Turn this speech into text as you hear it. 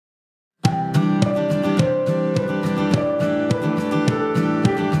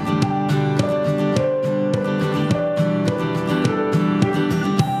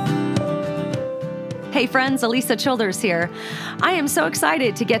friends, Elisa Childers here. I am so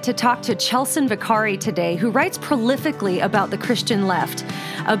excited to get to talk to Chelsen Vicari today, who writes prolifically about the Christian left,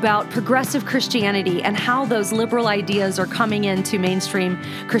 about progressive Christianity and how those liberal ideas are coming into mainstream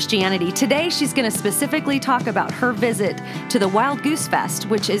Christianity. Today, she's going to specifically talk about her visit to the Wild Goose Fest,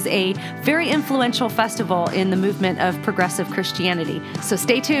 which is a very influential festival in the movement of progressive Christianity. So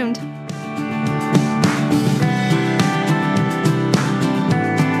stay tuned.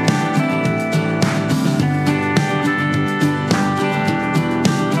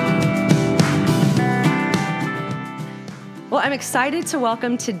 Well, I'm excited to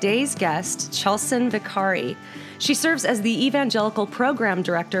welcome today's guest, Chelsen Vicari. She serves as the Evangelical Program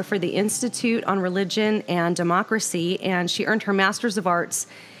Director for the Institute on Religion and Democracy, and she earned her Master's of Arts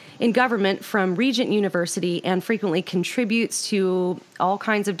in Government from Regent University and frequently contributes to all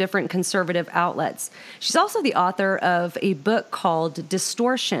kinds of different conservative outlets. She's also the author of a book called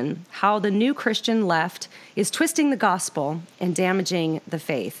Distortion: How the New Christian Left is Twisting the Gospel and Damaging the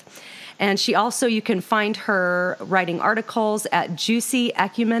Faith. And she also, you can find her writing articles at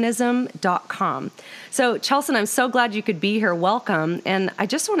juicyecumenism.com. So, Chelsen, I'm so glad you could be here. Welcome. And I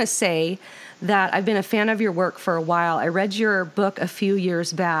just want to say that I've been a fan of your work for a while. I read your book a few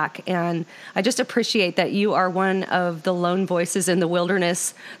years back, and I just appreciate that you are one of the lone voices in the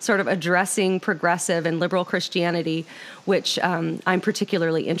wilderness, sort of addressing progressive and liberal Christianity, which I'm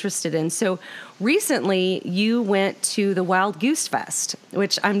particularly interested in. So recently, you went to the Wild Goose Fest,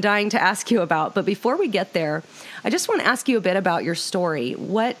 which I'm dying to ask you about. But before we get there, I just want to ask you a bit about your story.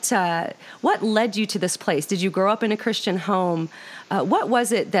 What led you to this place? Did you grow up in a Christian home? What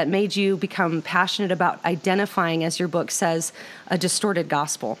was it that made you become passionate about identifying, as your book says, a distorted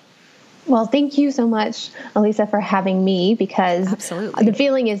gospel? Well, thank you so much, Elisa, for having me, because Absolutely. The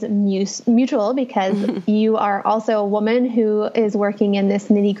feeling is mutual, because you are also a woman who is working in this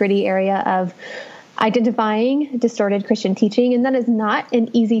nitty-gritty area of identifying distorted Christian teaching, and that is not an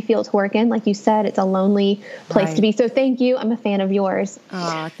easy field to work in. Like you said, it's a lonely place to be. So thank you. I'm a fan of yours.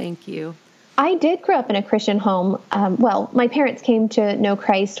 Thank you. I did grow up in a Christian home. My parents came to know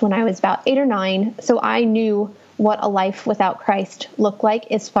Christ when I was about 8 or 9, so I knew what a life without Christ looked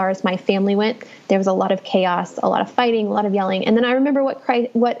like as far as my family went. There was a lot of chaos, a lot of fighting, a lot of yelling. And then I remember what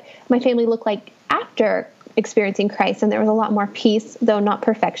my family looked like after experiencing Christ, and there was a lot more peace, though not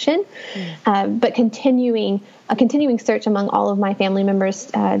perfection, but continuing search among all of my family members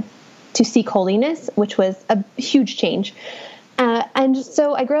to seek holiness, which was a huge change. And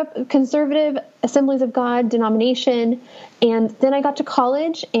so I grew up conservative Assemblies of God denomination, and then I got to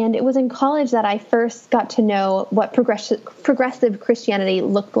college, and it was in college that I first got to know what progressive Christianity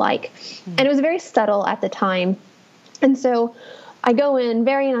looked like. And it was very subtle at the time. And so I go in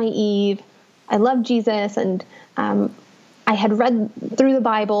very naive. I love Jesus, and I had read through the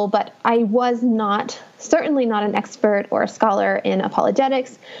Bible, but I was certainly not an expert or a scholar in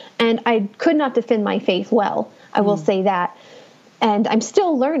apologetics, and I could not defend my faith well. I will say that. And I'm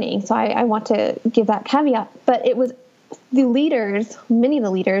still learning, so I want to give that caveat. But it was many of the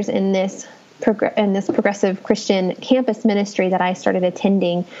leaders in this progressive Christian campus ministry that I started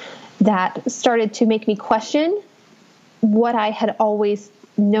attending, that started to make me question what I had always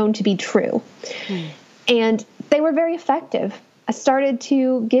known to be true. And they were very effective. I started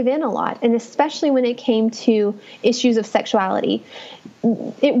to give in a lot, and especially when it came to issues of sexuality.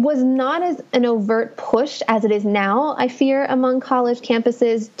 It was not as an overt push as it is now, I fear, among college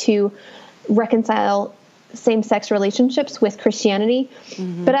campuses to reconcile same-sex relationships with Christianity.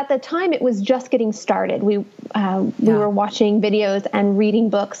 But at the time, it was just getting started. We were watching videos and reading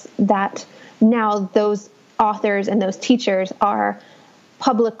books that now those authors and those teachers are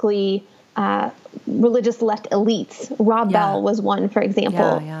publicly religious left elites. Rob Bell was one, for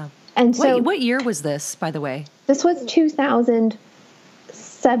example. And so, what year was this, by the way? This was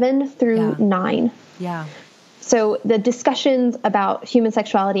 2007 through 9. Yeah. So the discussions about human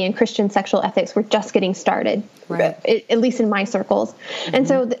sexuality and Christian sexual ethics were just getting started, at least in my circles. And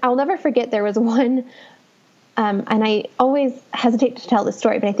so I'll never forget, there was one, and I always hesitate to tell this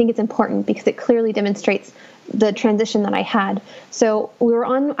story, but I think it's important because it clearly demonstrates the transition that I had. So we were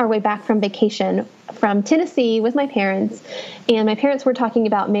on our way back from vacation from Tennessee with my parents, and my parents were talking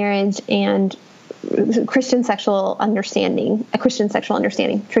about marriage and Christian sexual understanding,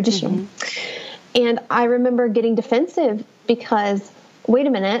 traditional. And I remember getting defensive because, wait a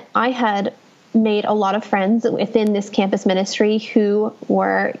minute, I had made a lot of friends within this campus ministry who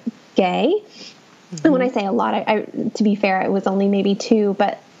were gay. And when I say a lot, I to be fair, it was only maybe 2,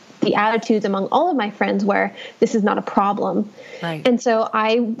 but the attitudes among all of my friends were, this is not a problem. Right. And so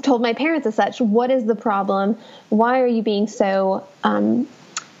I told my parents as such, what is the problem? Why are you being so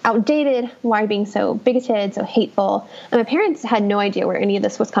outdated? Why are you being so bigoted, so hateful? And my parents had no idea where any of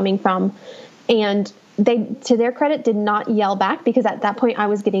this was coming from. And they, to their credit, did not yell back, because at that point I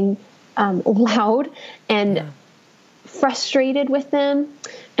was getting loud and frustrated with them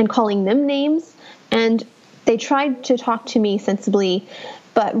and calling them names. And they tried to talk to me sensibly,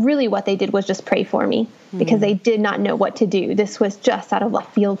 but really what they did was just pray for me, because they did not know what to do. This was just out of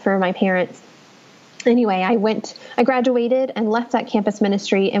left field for my parents. Anyway, I graduated and left that campus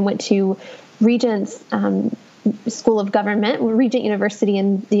ministry and went to Regent's School of Government, Regent University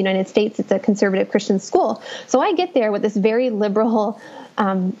in the United States. It's a conservative Christian school. So I get there with this very liberal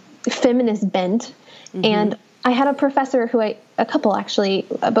feminist bent. And I had a professor a couple actually,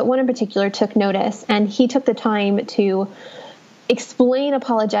 but one in particular took notice, and he took the time to explain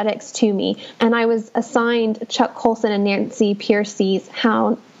apologetics to me. And I was assigned Chuck Colson and Nancy Pearcey's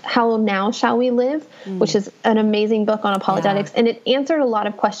How Now Shall We Live, which is an amazing book on apologetics. And it answered a lot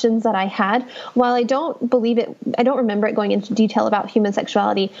of questions that I had. While I don't remember it going into detail about human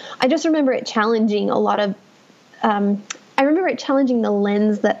sexuality. I just remember it challenging a lot of, I remember it challenging the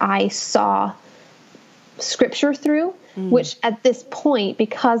lens that I saw Scripture through, which at this point,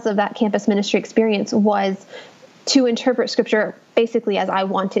 because of that campus ministry experience, was to interpret Scripture basically as I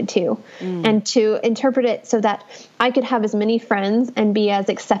wanted to, and to interpret it so that I could have as many friends and be as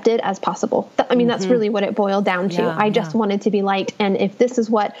accepted as possible. I mean, that's really what it boiled down to. I just wanted to be liked. And if this is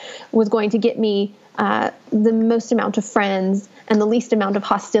what was going to get me the most amount of friends and the least amount of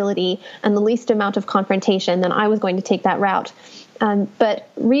hostility and the least amount of confrontation, then I was going to take that route. But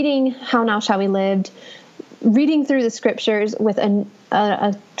reading How Now Shall We Live, reading through the Scriptures with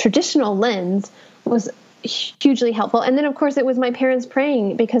a traditional lens was hugely helpful. And then, of course, it was my parents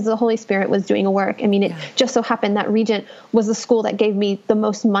praying, because the Holy Spirit was doing a work. I mean, it just so happened that Regent was the school that gave me the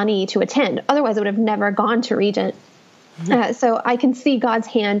most money to attend. Otherwise, I would have never gone to Regent. So I can see God's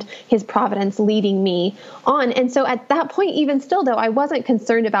hand, His providence leading me on. And so at that point, even still, though, I wasn't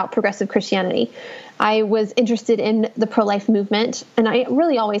concerned about progressive Christianity. I was interested in the pro-life movement, and I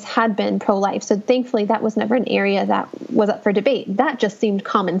really always had been pro-life. So thankfully, that was never an area that was up for debate. That just seemed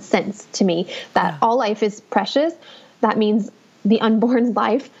common sense to me, that all life is precious. That means the unborn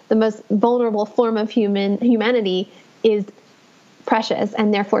life, the most vulnerable form of humanity, is precious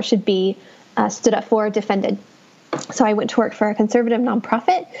and therefore should be stood up for, defended. So I went to work for a conservative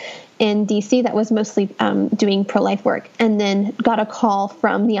nonprofit in D.C. that was mostly doing pro-life work, and then got a call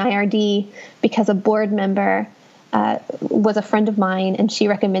from the IRD because a board member was a friend of mine, and she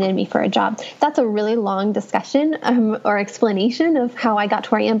recommended me for a job. That's a really long discussion or explanation of how I got to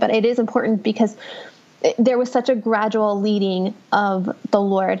where I am, but it is important because there was such a gradual leading of the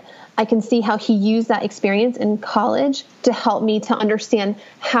Lord. I can see how He used that experience in college to help me to understand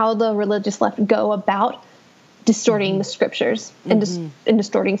how the religious left go about distorting the Scriptures and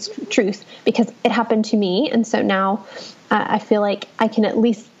distorting truth, because it happened to me. And so now I feel like I can at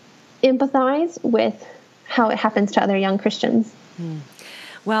least empathize with how it happens to other young Christians.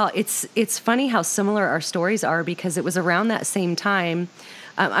 Well, it's funny how similar our stories are, because it was around that same time.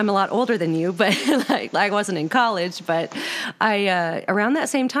 I'm a lot older than you, but like I wasn't in college, but around that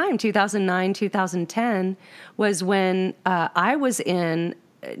same time, 2009, 2010 was when I was in.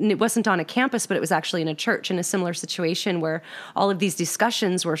 It wasn't on a campus, but it was actually in a church in a similar situation where all of these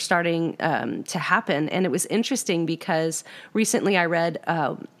discussions were starting to happen. And it was interesting because recently I read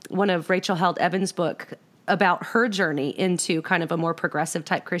one of Rachel Held Evans' book about her journey into kind of a more progressive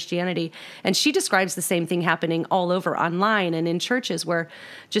type Christianity. And she describes the same thing happening all over online and in churches, where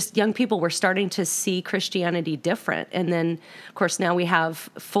just young people were starting to see Christianity different. And then, of course, now we have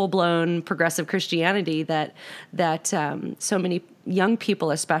full-blown progressive Christianity that so many young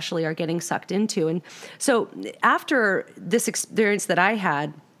people especially are getting sucked into. And so after this experience that I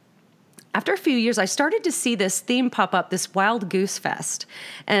had, after a few years, I started to see this theme pop up, this Wild Goose Fest.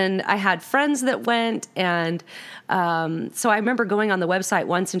 And I had friends that went. And so I remember going on the website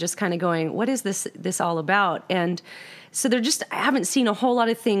once and just kind of going, what is this all about? And so I haven't seen a whole lot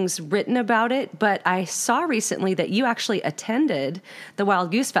of things written about it, but I saw recently that you actually attended the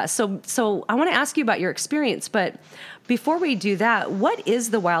Wild Goose Fest. So I want to ask you about your experience, but before we do that, what is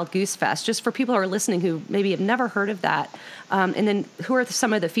the Wild Goose Fest? Just for people who are listening who maybe have never heard of that. And then who are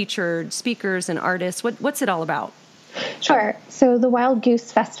some of the featured speakers and artists? What's it all about? Sure. So the Wild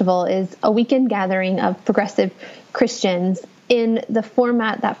Goose Festival is a weekend gathering of progressive Christians in the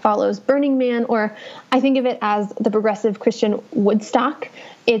format that follows Burning Man, or I think of it as the progressive Christian Woodstock.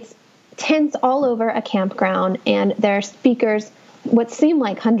 It's tents all over a campground, and there are speakers what seemed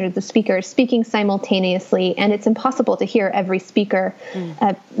like hundreds of speakers speaking simultaneously, and it's impossible to hear every speaker.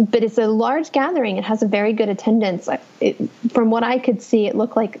 But it's a large gathering. It has a very good attendance. From what I could see, it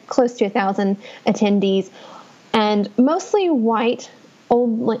looked like close to 1,000 attendees, and mostly white,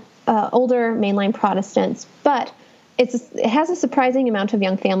 older mainline Protestants. But it has a surprising amount of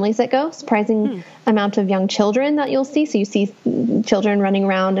young families that go, surprising amount of young children that you'll see. So you see children running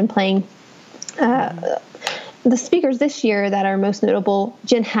around and playing. The speakers this year that are most notable,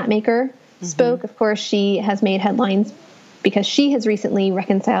 Jen Hatmaker spoke. Of course, she has made headlines because she has recently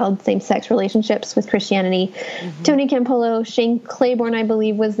reconciled same-sex relationships with Christianity. Tony Campolo, Shane Claiborne, I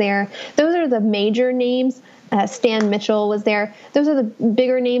believe, was there. Those are the major names. Stan Mitchell was there. Those are the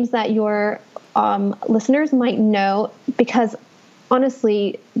bigger names that your listeners might know, because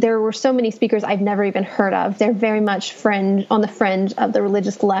honestly, there were so many speakers I've never even heard of. They're very much on the fringe of the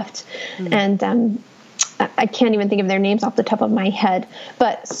religious left, and I can't even think of their names off the top of my head,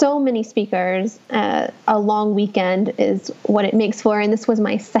 but so many speakers. A long weekend is what it makes for, and this was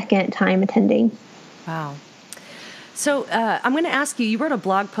my second time attending. Wow. So I'm going to ask you wrote a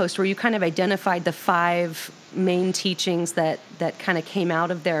blog post where you kind of identified the 5 main teachings that kind of came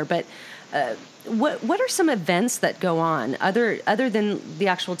out of there, but what are some events that go on other than the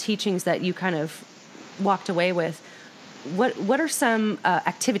actual teachings that you kind of walked away with? What are some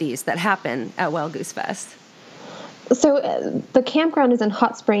activities that happen at Wild Goose Fest? So the campground is in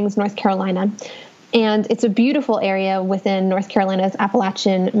Hot Springs, North Carolina, and it's a beautiful area within North Carolina's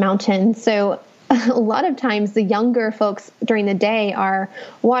Appalachian Mountains. So a lot of times the younger folks during the day are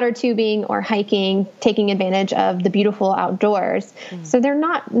water tubing or hiking, taking advantage of the beautiful outdoors. So they're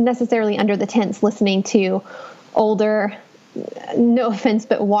not necessarily under the tents listening to older, no offense,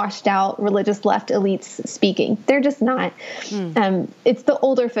 but washed out religious left elites speaking. They're just not. It's the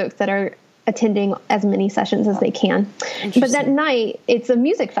older folks that are attending as many sessions as they can. But that night, it's a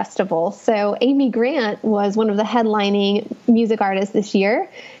music festival. So Amy Grant was one of the headlining music artists this year.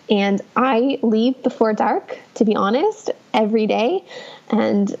 And I leave before dark, to be honest, every day.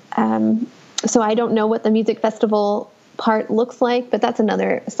 And so I don't know what the music festival part looks like, but that's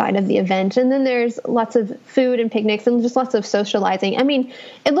another side of the event. And then there's lots of food and picnics and just lots of socializing. I mean,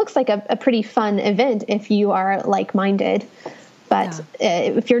 it looks like a pretty fun event if you are like-minded. But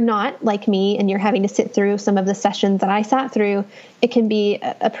if you're not like me and you're having to sit through some of the sessions that I sat through, it can be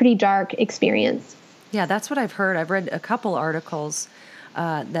a pretty dark experience. Yeah, that's what I've heard. I've read a couple articles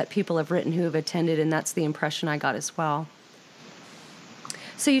that people have written who have attended, and that's the impression I got as well.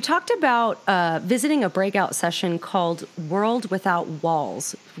 So you talked about visiting a breakout session called World Without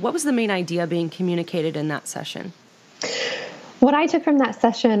Walls. What was the main idea being communicated in that session? What I took from that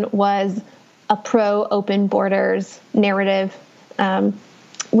session was a pro-open borders narrative,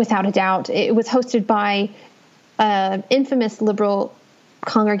 without a doubt. It was hosted by an infamous liberal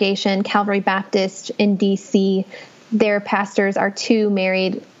congregation, Calvary Baptist in D.C. Their pastors are 2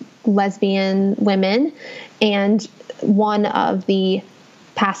 married lesbian women, and one of the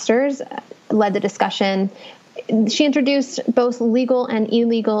pastors led the discussion. She introduced both legal and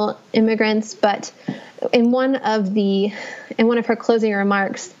illegal immigrants, but in one of her closing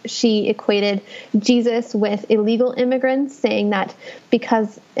remarks, she equated Jesus with illegal immigrants, saying that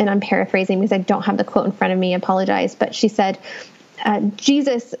because, and I'm paraphrasing because I don't have the quote in front of me, I apologize, but she said,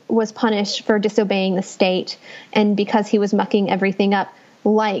 Jesus was punished for disobeying the state, and because he was mucking everything up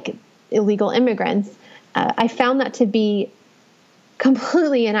like illegal immigrants. I found that to be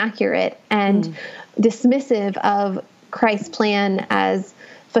completely inaccurate and dismissive of Christ's plan as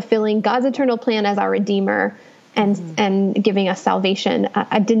fulfilling God's eternal plan as our Redeemer and giving us salvation.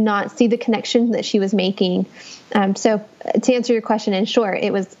 I did not see the connection that she was making. So to answer your question in short,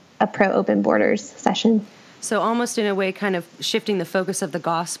 it was a pro-open borders session. So almost in a way kind of shifting the focus of the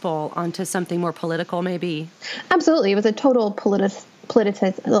gospel onto something more political, maybe? Absolutely. It was a total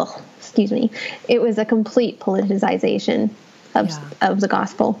It was a complete politicization of the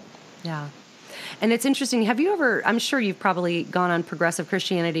gospel. Yeah. And it's interesting. Have you ever, I'm sure you've probably gone on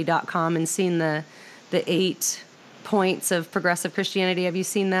progressivechristianity.com and seen the 8 points of progressive Christianity. Have you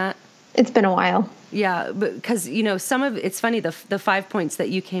seen that? It's been a while. Yeah, because, it's funny, the 5 points that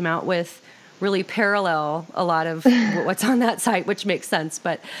you came out with really parallel a lot of what's on that site, which makes sense.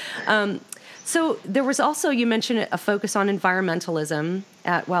 But so there was also, you mentioned a focus on environmentalism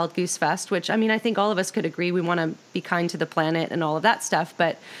at Wild Goose Fest, which, I think all of us could agree we want to be kind to the planet and all of that stuff.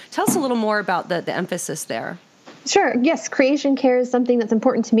 But tell us a little more about the emphasis there. Sure. Yes, creation care is something that's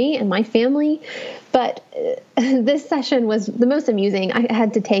important to me and my family. But this session was the most amusing. I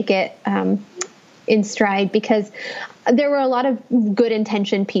had to take it. in stride because there were a lot of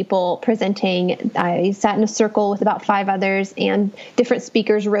good-intentioned people presenting. I sat in a circle with about 5 others, and different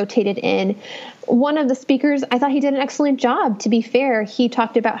speakers rotated in. One of the speakers, I thought he did an excellent job. To be fair, he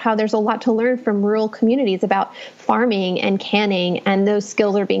talked about how there's a lot to learn from rural communities about farming and canning, and those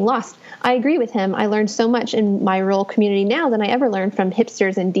skills are being lost. I agree with him. I learned so much in my rural community now than I ever learned from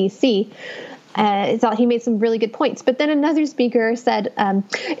hipsters in D.C. I thought he made some really good points. But then another speaker said,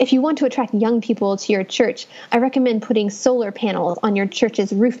 if you want to attract young people to your church, I recommend putting solar panels on your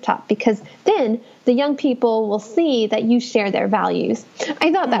church's rooftop, because then the young people will see that you share their values.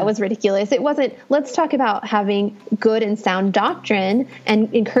 I thought that was ridiculous. It wasn't, let's talk about having good and sound doctrine and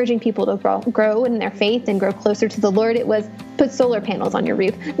encouraging people to grow in their faith and grow closer to the Lord. It was, put solar panels on your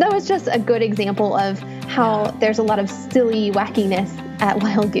roof. That was just a good example of how there's a lot of silly wackiness at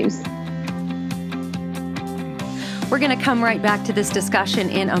Wild Goose. We're going to come right back to this discussion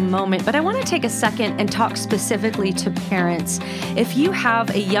in a moment, but I want to take a second and talk specifically to parents. If you have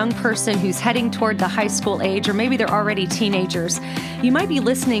a young person who's heading toward the high school age, or maybe they're already teenagers, you might be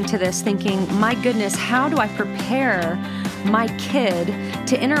listening to this thinking, my goodness, how do I prepare my kid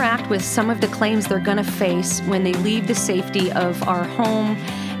to interact with some of the claims they're going to face when they leave the safety of our home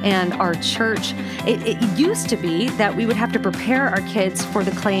and our church? It used to be that we would have to prepare our kids for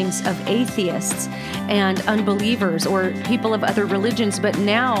the claims of atheists and unbelievers or people of other religions, but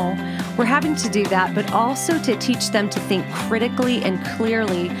now we're having to do that, but also to teach them to think critically and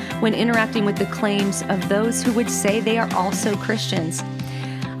clearly when interacting with the claims of those who would say they are also Christians.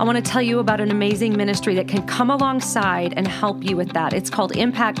 I want to tell you about an amazing ministry that can come alongside and help you with that. It's called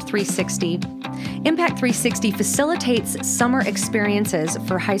Impact 360. Impact 360 facilitates summer experiences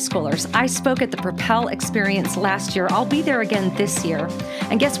for high schoolers. I spoke at the Propel experience last year. I'll be there again this year.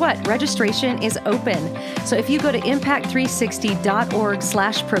 And guess what? Registration is open. So if you go to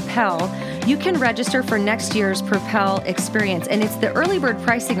impact360.org/propel, you can register for next year's Propel experience. And it's the early bird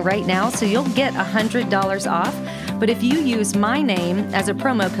pricing right now, so you'll get $100 off. But if you use my name as a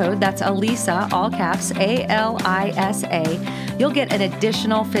promo code, that's Alisa, all caps, ALISA, you'll get an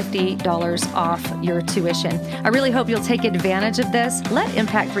additional $50 off your tuition. I really hope you'll take advantage of this. Let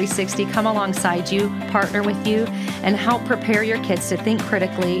Impact 360 come alongside you, partner with you, and help prepare your kids to think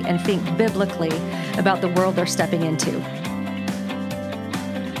critically and think biblically about the world they're stepping into.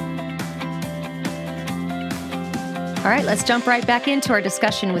 All right, let's jump right back into our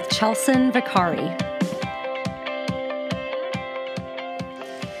discussion with Chelsen Vicari.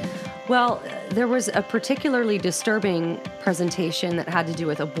 Well, there was a particularly disturbing presentation that had to do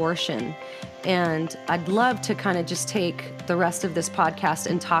with abortion. And I'd love to kind of just take the rest of this podcast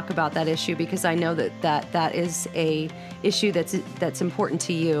and talk about that issue, because I know that is a issue that's important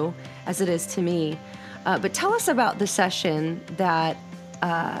to you as it is to me. But tell us about the session that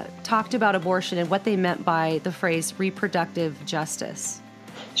talked about abortion and what they meant by the phrase reproductive justice.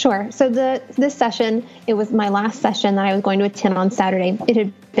 Sure. So this session, it was my last session that I was going to attend on Saturday. It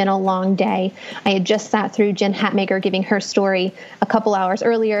had been a long day. I had just sat through Jen Hatmaker giving her story a couple hours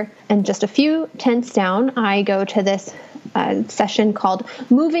earlier, and just a few tents down, I go to this session called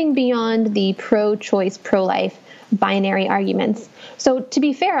Moving Beyond the Pro-Choice, Pro-Life Binary Arguments. So to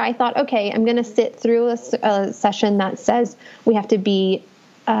be fair, I thought, okay, I'm going to sit through a session that says we have to be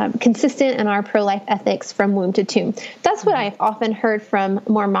consistent in our pro-life ethics from womb to tomb. That's what I've often heard from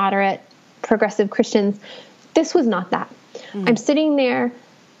more moderate, progressive Christians. This was not that. I'm sitting there,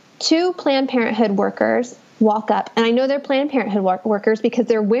 2 Planned Parenthood workers walk up, and I know they're Planned Parenthood workers because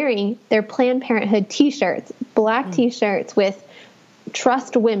they're wearing their Planned Parenthood T-shirts, black T-shirts with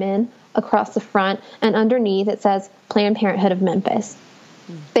Trust Women across the front, and underneath it says Planned Parenthood of Memphis.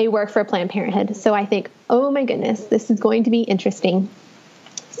 They work for Planned Parenthood. So I think, oh my goodness, this is going to be interesting.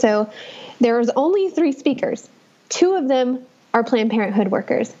 So there was only 3 speakers. 2 of them are Planned Parenthood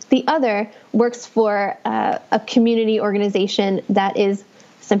workers. The other works for a community organization that is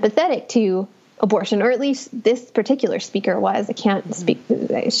sympathetic to abortion, or at least this particular speaker was. I can't speak.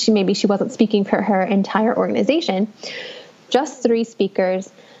 She wasn't speaking for her entire organization. Just 3 speakers.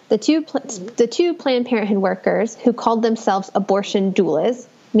 The two Planned Parenthood workers who called themselves abortion doulas,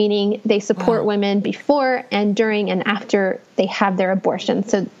 meaning they support women before and during and after they have their abortion.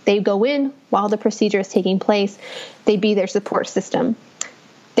 So they go in while the procedure is taking place. They be their support system.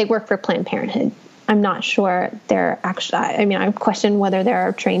 They work for Planned Parenthood. I'm not sure they're actually, I question whether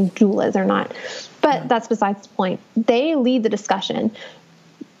they're trained doulas or not, but that's besides the point. They lead the discussion.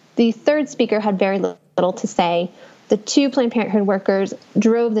 The third speaker had very little to say. The 2 Planned Parenthood workers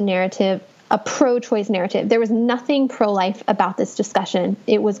drove the narrative, a pro-choice narrative. There was nothing pro-life about this discussion.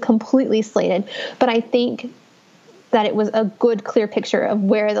 It was completely slated. But I think that it was a good, clear picture of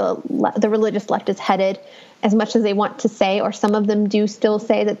where the religious left is headed, as much as they want to say, or some of them do still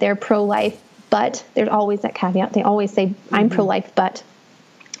say that they're pro-life, but there's always that caveat. They always say, I'm pro-life, but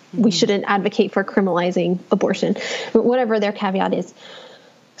we shouldn't advocate for criminalizing abortion, whatever their caveat is.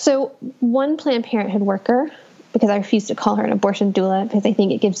 So one Planned Parenthood worker, because I refuse to call her an abortion doula because I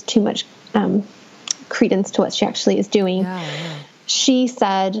think it gives too much credence to what she actually is doing. She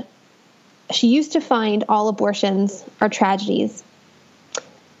said she used to find all abortions are tragedies,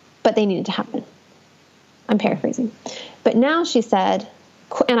 but they needed to happen. I'm paraphrasing. But now she said,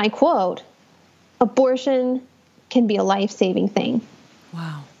 and I quote, abortion can be a life-saving thing.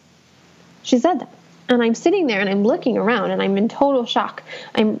 Wow. She said that. And I'm sitting there and I'm looking around and I'm in total shock.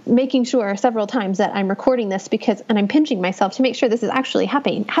 I'm making sure several times that I'm recording this and I'm pinching myself to make sure this is actually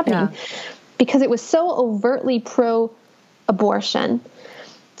happening because it was so overtly pro-abortion.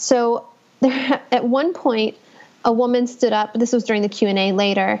 So at one point, a woman stood up. This was during the Q&A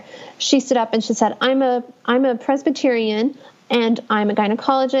later. She stood up and she said, I'm a Presbyterian and I'm a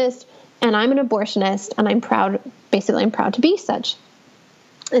gynecologist and I'm an abortionist and I'm proud to be such.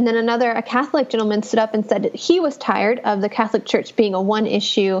 And then a Catholic gentleman stood up and said that he was tired of the Catholic Church being seen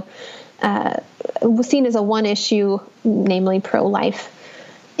as a one issue, namely pro-life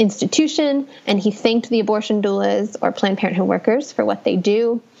institution. And he thanked the abortion doulas or Planned Parenthood workers for what they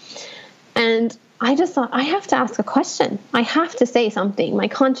do. And I just thought, I have to ask a question. I have to say something. My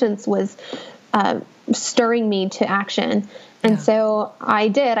conscience was stirring me to action. And so I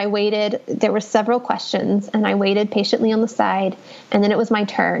did. I waited. There were several questions, and I waited patiently on the side, and then it was my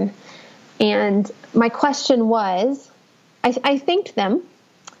turn. And my question was, I thanked them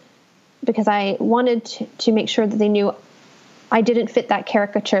because I wanted to make sure that they knew I didn't fit that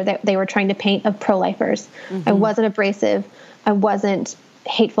caricature that they were trying to paint of pro-lifers. I wasn't abrasive. I wasn't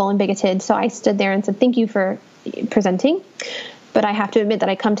hateful and bigoted. So I stood there and said, thank you for presenting. But I have to admit that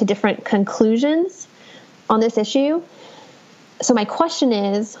I come to different conclusions on this issue. So my question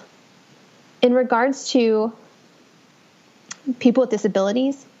is, in regards to people with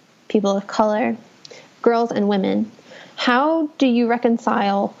disabilities, people of color, girls and women, how do you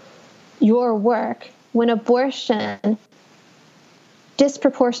reconcile your work when abortion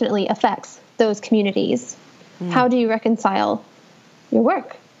disproportionately affects those communities? How do you reconcile your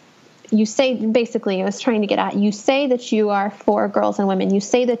work? You say, basically, I was trying to get at, you say that you are for girls and women. You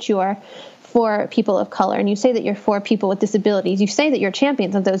say that you are for people of color, and you say that you're for people with disabilities. You say that you're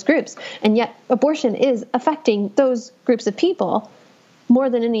champions of those groups, and yet abortion is affecting those groups of people more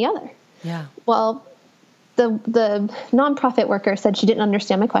than any other. Yeah. Well, the nonprofit worker said she didn't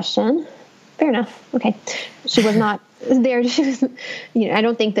understand my question. Fair enough. Okay. She was not there. She was, I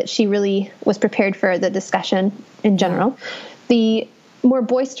don't think that she really was prepared for the discussion in general. The more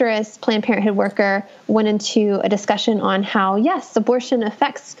boisterous Planned Parenthood worker went into a discussion on how, yes, abortion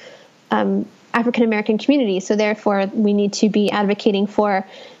affects African-American communities. So therefore, we need to be advocating for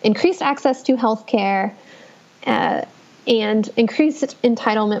increased access to health care and increased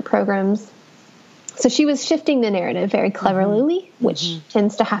entitlement programs. So she was shifting the narrative very cleverly, which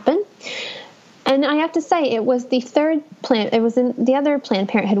tends to happen. And I have to say, it was the other Planned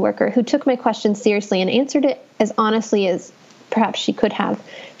Parenthood worker who took my question seriously and answered it as honestly as perhaps she could have.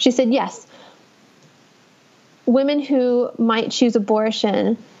 She said, yes, women who might choose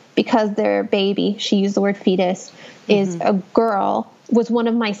abortion because their baby, she used the word fetus, is a girl, was one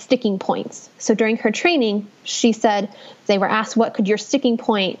of my sticking points. So during her training, she said they were asked, what could your sticking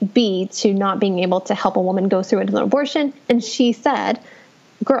point be to not being able to help a woman go through an abortion? And she said,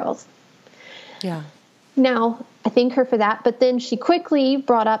 girls. Yeah. Now, I thank her for that, but then she quickly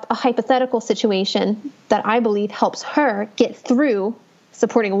brought up a hypothetical situation that I believe helps her get through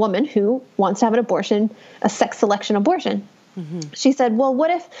supporting a woman who wants to have an abortion, a sex selection abortion. She said, well,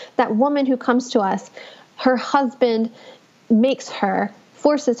 what if that woman who comes to us, her husband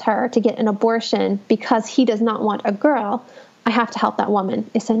forces her to get an abortion because he does not want a girl? I have to help that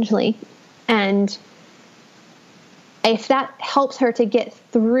woman, essentially. And if that helps her to get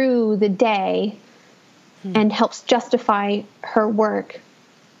through the day and helps justify her work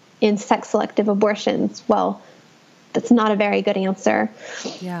in sex selective abortions, well, that's not a very good answer.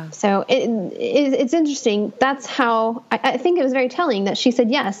 Yeah. So it's interesting. That's how I think it was very telling that she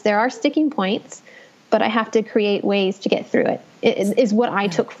said, yes, there are sticking points, but I have to create ways to get through it, is what I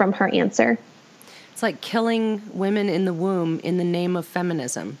took from her answer. It's like killing women in the womb in the name of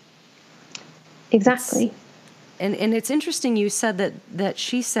feminism. Exactly. And it's interesting you said that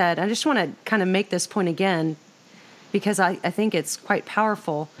she said, I just want to kind of make this point again, because I think it's quite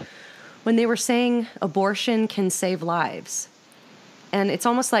powerful. When they were saying abortion can save lives, And it's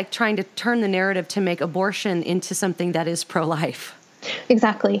almost like trying to turn the narrative to make abortion into something that is pro-life.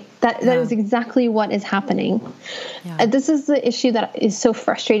 Exactly. That is exactly what is happening. Yeah. This is the issue that is so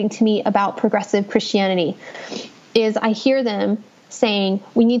frustrating to me about progressive Christianity, is I hear them saying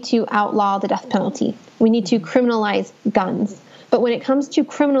we need to outlaw the death penalty. We need to criminalize guns. But when it comes to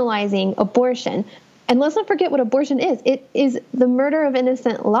criminalizing abortion, and let's not forget what abortion is. It is the murder of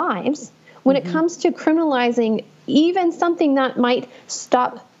innocent lives. When it comes to criminalizing even something that might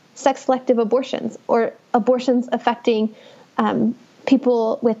stop sex-selective abortions or abortions affecting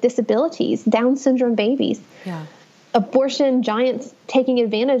people with disabilities, Down syndrome babies, abortion giants taking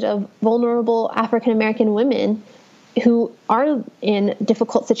advantage of vulnerable African-American women who are in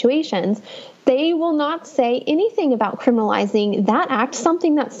difficult situations, they will not say anything about criminalizing that act,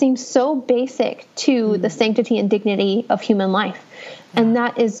 something that seems so basic to the sanctity and dignity of human life. And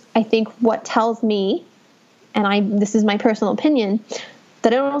that is, I think, what tells me, and this is my personal opinion,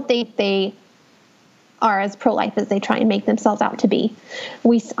 that I don't think they are as pro-life as they try and make themselves out to be.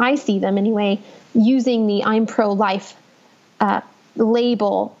 I see them anyway using the I'm pro-life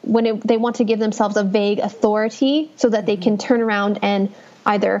label when they want to give themselves a vague authority so that they can turn around and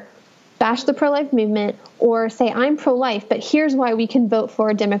either bash the pro-life movement or say I'm pro-life, but here's why we can vote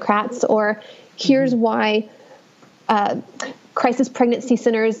for Democrats, or here's why crisis pregnancy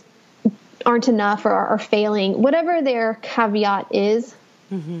centers aren't enough or are failing. Whatever their caveat is,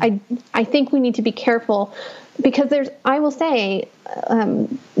 I think we need to be careful, because I will say,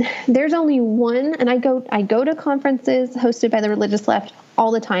 there's only one, and I go to conferences hosted by the religious left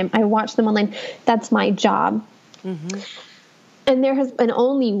all the time. I watch them online. That's my job. And there has been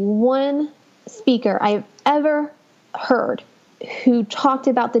only one speaker I've ever heard who talked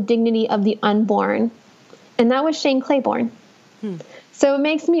about the dignity of the unborn, and that was Shane Claiborne. So it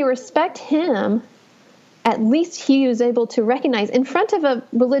makes me respect him. At least he was able to recognize in front of a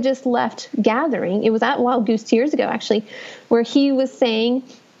religious left gathering. It was at Wild Goose years ago, actually, where he was saying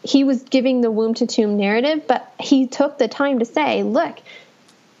he was giving the womb to tomb narrative, but he took the time to say, look,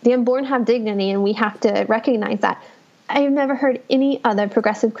 the unborn have dignity and we have to recognize that. I've never heard any other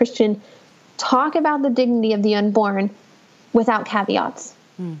progressive Christian talk about the dignity of the unborn without caveats.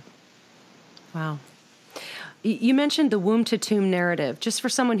 Wow. You mentioned the womb to tomb narrative. Just for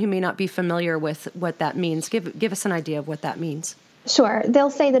someone who may not be familiar with what that means, give us an idea of what that means. Sure. They'll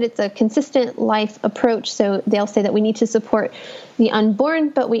say that it's a consistent life approach. So they'll say that we need to support the unborn,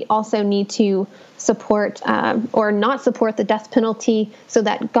 but we also need to support or not support the death penalty, so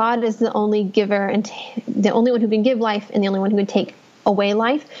that God is the only giver and the only one who can give life and the only one who can take away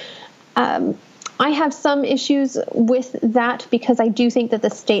life. I have some issues with that, because I do think that the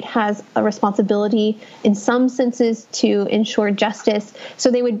state has a responsibility in some senses to ensure justice.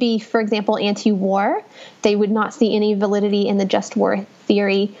 So they would be, for example, anti-war. They would not see any validity in the just war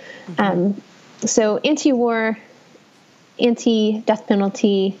theory. So anti-war, anti-death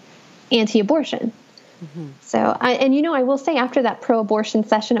penalty, anti-abortion. So, I will say, after that pro-abortion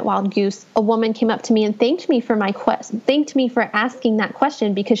session at Wild Goose, a woman came up to me and thanked me for asking that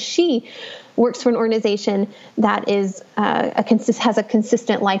question, because she works for an organization that is has a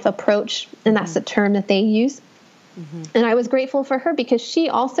consistent life approach, and that's the term that they use. And I was grateful for her, because she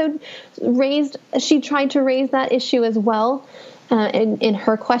also tried to raise that issue as well in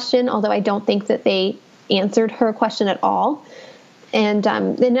her question, although I don't think that they answered her question at all. And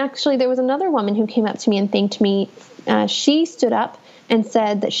then actually there was another woman who came up to me and thanked me. She stood up and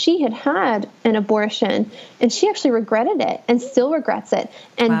said that she had an abortion, and she actually regretted it and still regrets it.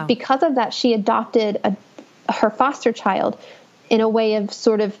 And because of that, she adopted her foster child in a way of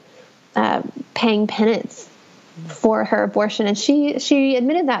sort of paying penance for her abortion. And she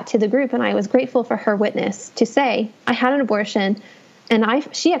admitted that to the group, and I was grateful for her witness to say, I had an abortion, and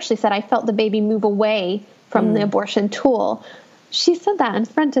she actually said, I felt the baby move away from the abortion tool. She said that in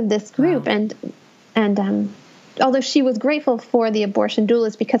front of this group. And although she was grateful for the abortion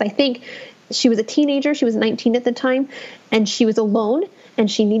doulist, because I think she was a teenager, she was 19 at the time, and she was alone,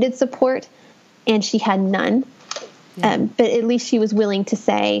 and she needed support, and she had none. But at least she was willing to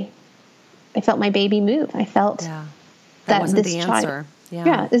say, I felt my baby move. I felt that wasn't this the child,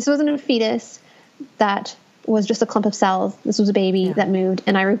 answer. This wasn't a fetus. That was just a clump of cells. This was a baby that moved,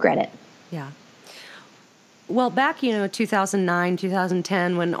 and I regret it. Yeah. Well, back, 2009,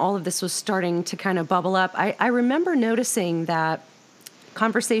 2010, when all of this was starting to kind of bubble up, I remember noticing that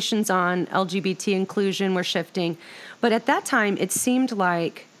conversations on LGBT inclusion were shifting. But at that time, it seemed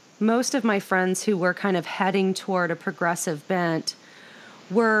like most of my friends who were kind of heading toward a progressive bent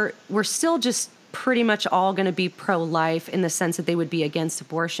were still just pretty much all going to be pro-life, in the sense that they would be against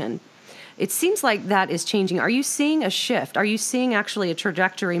abortion. it seems like that is changing. Are you seeing a shift? Are you seeing actually a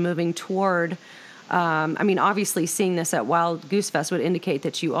trajectory moving toward, obviously seeing this at Wild Goose Fest would indicate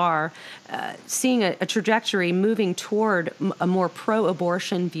that you are seeing a trajectory moving toward a more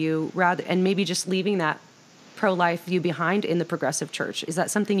pro-abortion view and maybe just leaving that pro-life view behind in the progressive church. Is that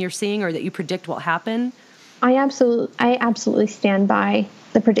something you're seeing or that you predict will happen? I absolutely stand by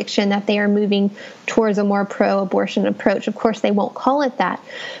the prediction that they are moving towards a more pro-abortion approach. Of course, they won't call it that,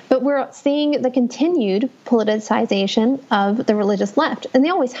 but we're seeing the continued politicization of the religious left, and they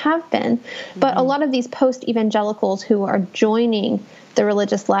always have been. Mm-hmm. But a lot of these post-evangelicals who are joining the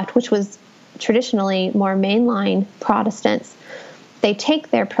religious left, which was traditionally more mainline Protestants, they take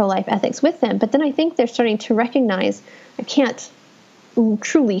their pro-life ethics with them. But then I think they're starting to recognize I can't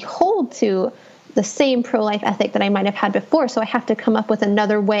truly hold to the same pro-life ethic that I might have had before. So I have to come up with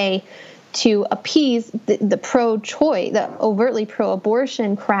another way to appease the pro-choice, the overtly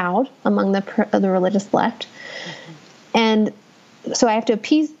pro-abortion crowd among the religious left. Mm-hmm. And so I have to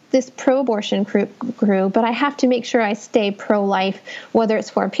appease this pro-abortion group, but I have to make sure I stay pro-life, whether it's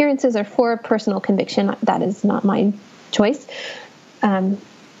for appearances or for personal conviction. That is not my choice. I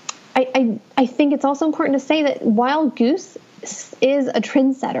think it's also important to say that Wild Goose is a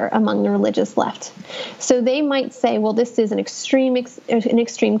trendsetter among the religious left. So they might say, well, this is an extreme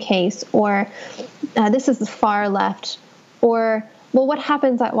case, or this is the far left, or, well, what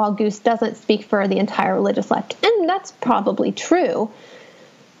happens at Wild Goose doesn't speak for the entire religious left. And that's probably true.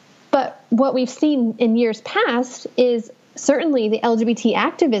 But what we've seen in years past is certainly the LGBT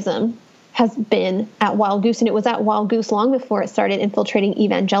activism has been at Wild Goose, and it was at Wild Goose long before it started infiltrating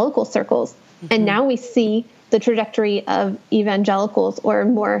evangelical circles. Mm-hmm. And now we see the trajectory of evangelicals or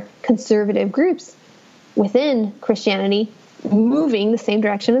more conservative groups within Christianity moving the same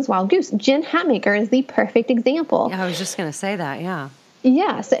direction as Wild Goose. Jen Hatmaker is the perfect example. Yeah, I was just going to say that, yeah.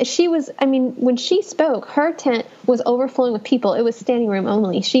 Yes, she was, when she spoke, her tent was overflowing with people. It was standing room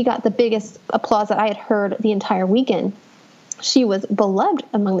only. She got the biggest applause that I had heard the entire weekend. She was beloved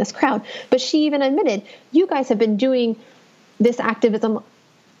among this crowd. But she even admitted, you guys have been doing this activism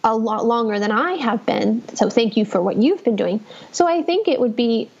a lot longer than I have been, so thank you for what you've been doing. So I think it would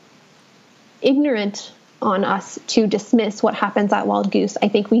be ignorant on us to dismiss what happens at Wild Goose. I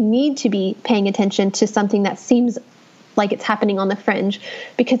think we need to be paying attention to something that seems like it's happening on the fringe,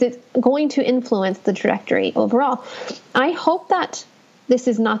 because it's going to influence the trajectory overall. I hope that this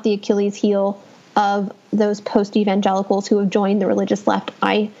is not the Achilles heel of those post-evangelicals who have joined the religious left.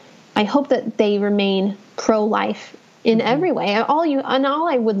 I hope that they remain pro-life in every way. All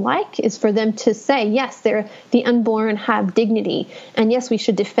I would like is for them to say, yes, the unborn have dignity, and yes, we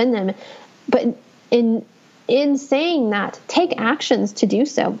should defend them. But in saying that, take actions to do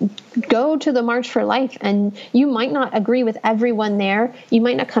so. Go to the March for Life, and you might not agree with everyone there. You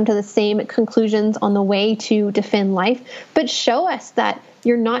might not come to the same conclusions on the way to defend life, but show us that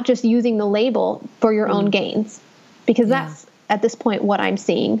you're not just using the label for your own gains, because that's at this point what I'm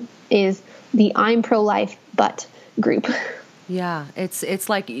seeing is the I'm pro-life but group. Yeah, it's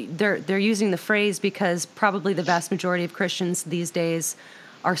like they're using the phrase because probably the vast majority of Christians these days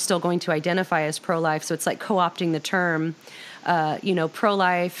are still going to identify as pro-life. So it's like co-opting the term,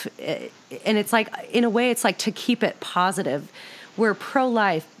 pro-life. And it's like, in a way, it's like to keep it positive. We're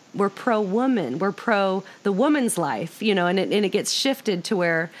pro-life, we're pro-woman, we're pro the woman's life, and it gets shifted to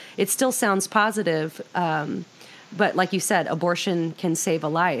where it still sounds positive. But like you said, abortion can save a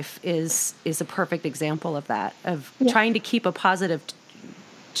life is a perfect example of that, of trying to keep a positive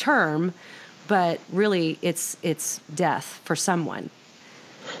term, but really it's death for someone.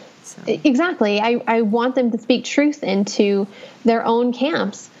 So. Exactly. I want them to speak truth into their own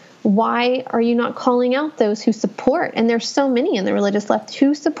camps. Why are you not calling out those who support? And there's so many in the religious left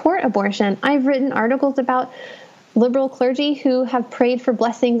who support abortion. I've written articles about liberal clergy who have prayed for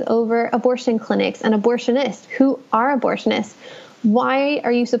blessings over abortion clinics and abortionists who are abortionists. Why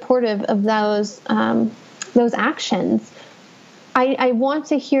are you supportive of those actions? I want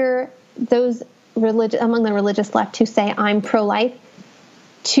to hear those among the religious left who say I'm pro-life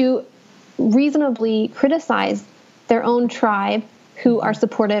to reasonably criticize their own tribe who are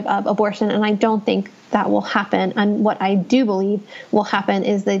supportive of abortion, and I don't think that will happen. And what I do believe will happen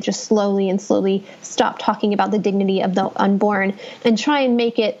is they just slowly stop talking about the dignity of the unborn and try and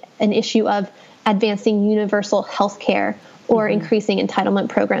make it an issue of advancing universal health care or increasing entitlement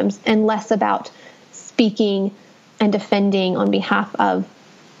programs, and less about speaking and defending on behalf of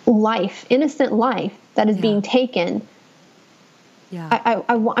life, innocent life that is being taken. Yeah.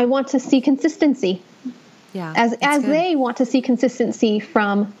 I want to see consistency. Yeah, as they want to see consistency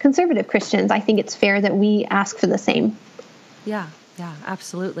from conservative Christians. I think it's fair that we ask for the same. Yeah,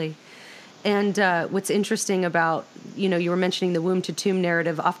 absolutely. And what's interesting about, you were mentioning the womb to tomb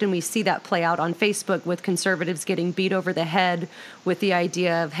narrative. Often we see that play out on Facebook with conservatives getting beat over the head with the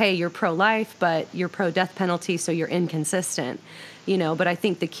idea of, hey, you're pro-life, but you're pro-death penalty, so you're inconsistent. But I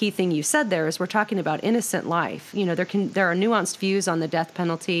think the key thing you said there is we're talking about innocent life. There are nuanced views on the death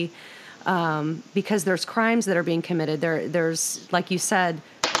penalty because there's crimes that are being committed. There's, like you said,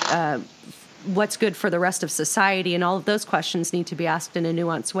 what's good for the rest of society, and all of those questions need to be asked in a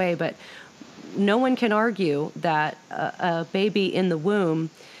nuanced way. But no one can argue that a baby in the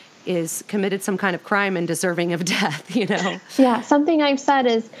womb is committed some kind of crime and deserving of death, Yeah, something I've said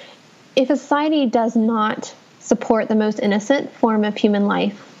is if a society does not support the most innocent form of human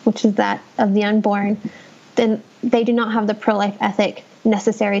life, which is that of the unborn, then they do not have the pro-life ethic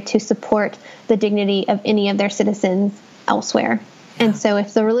necessary to support the dignity of any of their citizens elsewhere. Yeah. And so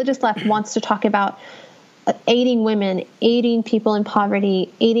if the religious left wants to talk about aiding women, aiding people in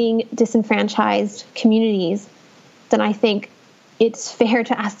poverty, aiding disenfranchised communities, then I think it's fair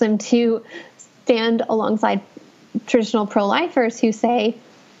to ask them to stand alongside traditional pro-lifers who say,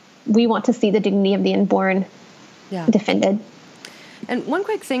 we want to see the dignity of the unborn defended. And one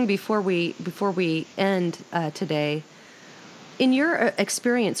quick thing before we end today, in your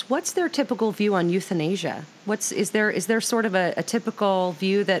experience, what's their typical view on euthanasia? Is there sort of a typical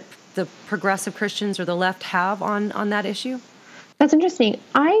view that the progressive Christians or the left have on that issue? That's interesting.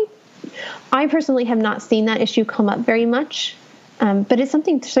 I personally have not seen that issue come up very much, but it's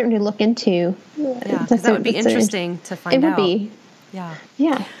something to certainly look into. Yeah, because that would be interesting to find out. It would be. Yeah.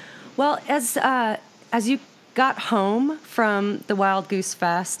 Yeah. Well, as you got home from the Wild Goose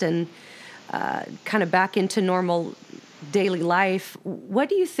Fest and kind of back into normal daily life, what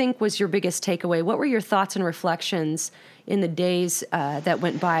do you think was your biggest takeaway? What were your thoughts and reflections in the days that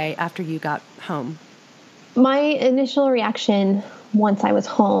went by after you got home? My initial reaction once I was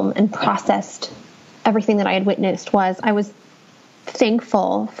home and processed everything that I had witnessed was I was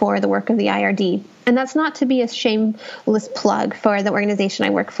thankful for the work of the IRD. And that's not to be a shameless plug for the organization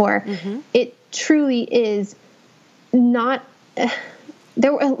I work for. Mm-hmm. It truly is not...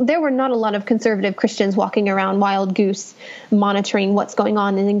 There were not a lot of conservative Christians walking around Wild Goose monitoring what's going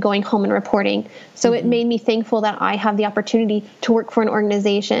on and then going home and reporting. So it made me thankful that I have the opportunity to work for an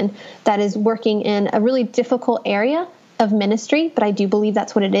organization that is working in a really difficult area of ministry, but I do believe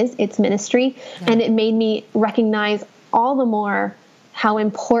that's what it is. It's ministry. Yeah. And it made me recognize all the more how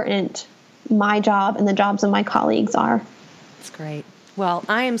important my job and the jobs of my colleagues are. That's great. Well,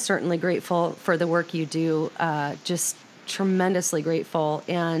 I am certainly grateful for the work you do, just tremendously grateful.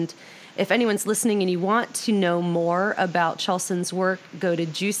 And if anyone's listening and you want to know more about Chelsen's work, go to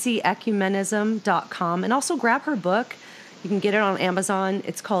juicyecumenism.com and also grab her book. You can get it on Amazon.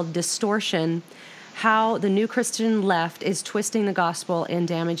 It's called Distortion: How the New Christian Left is Twisting the Gospel and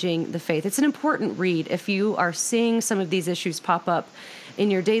Damaging the Faith. It's an important read. If you are seeing some of these issues pop up in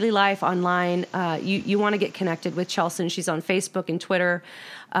your daily life online, you want to get connected with Chelsen. She's on Facebook and Twitter.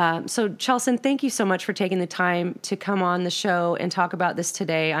 So Chelsen, thank you so much for taking the time to come on the show and talk about this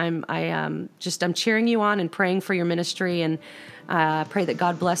today. I'm cheering you on and praying for your ministry, and pray that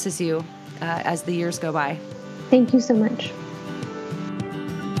God blesses you as the years go by. Thank you so much.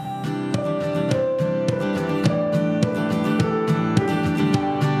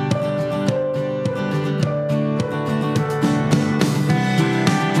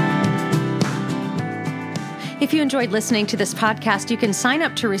 If you enjoyed listening to this podcast, you can sign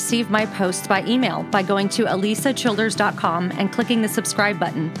up to receive my posts by email by going to elisachilders.com and clicking the subscribe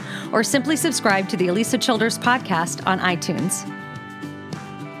button, or simply subscribe to the Elisa Childers podcast on iTunes.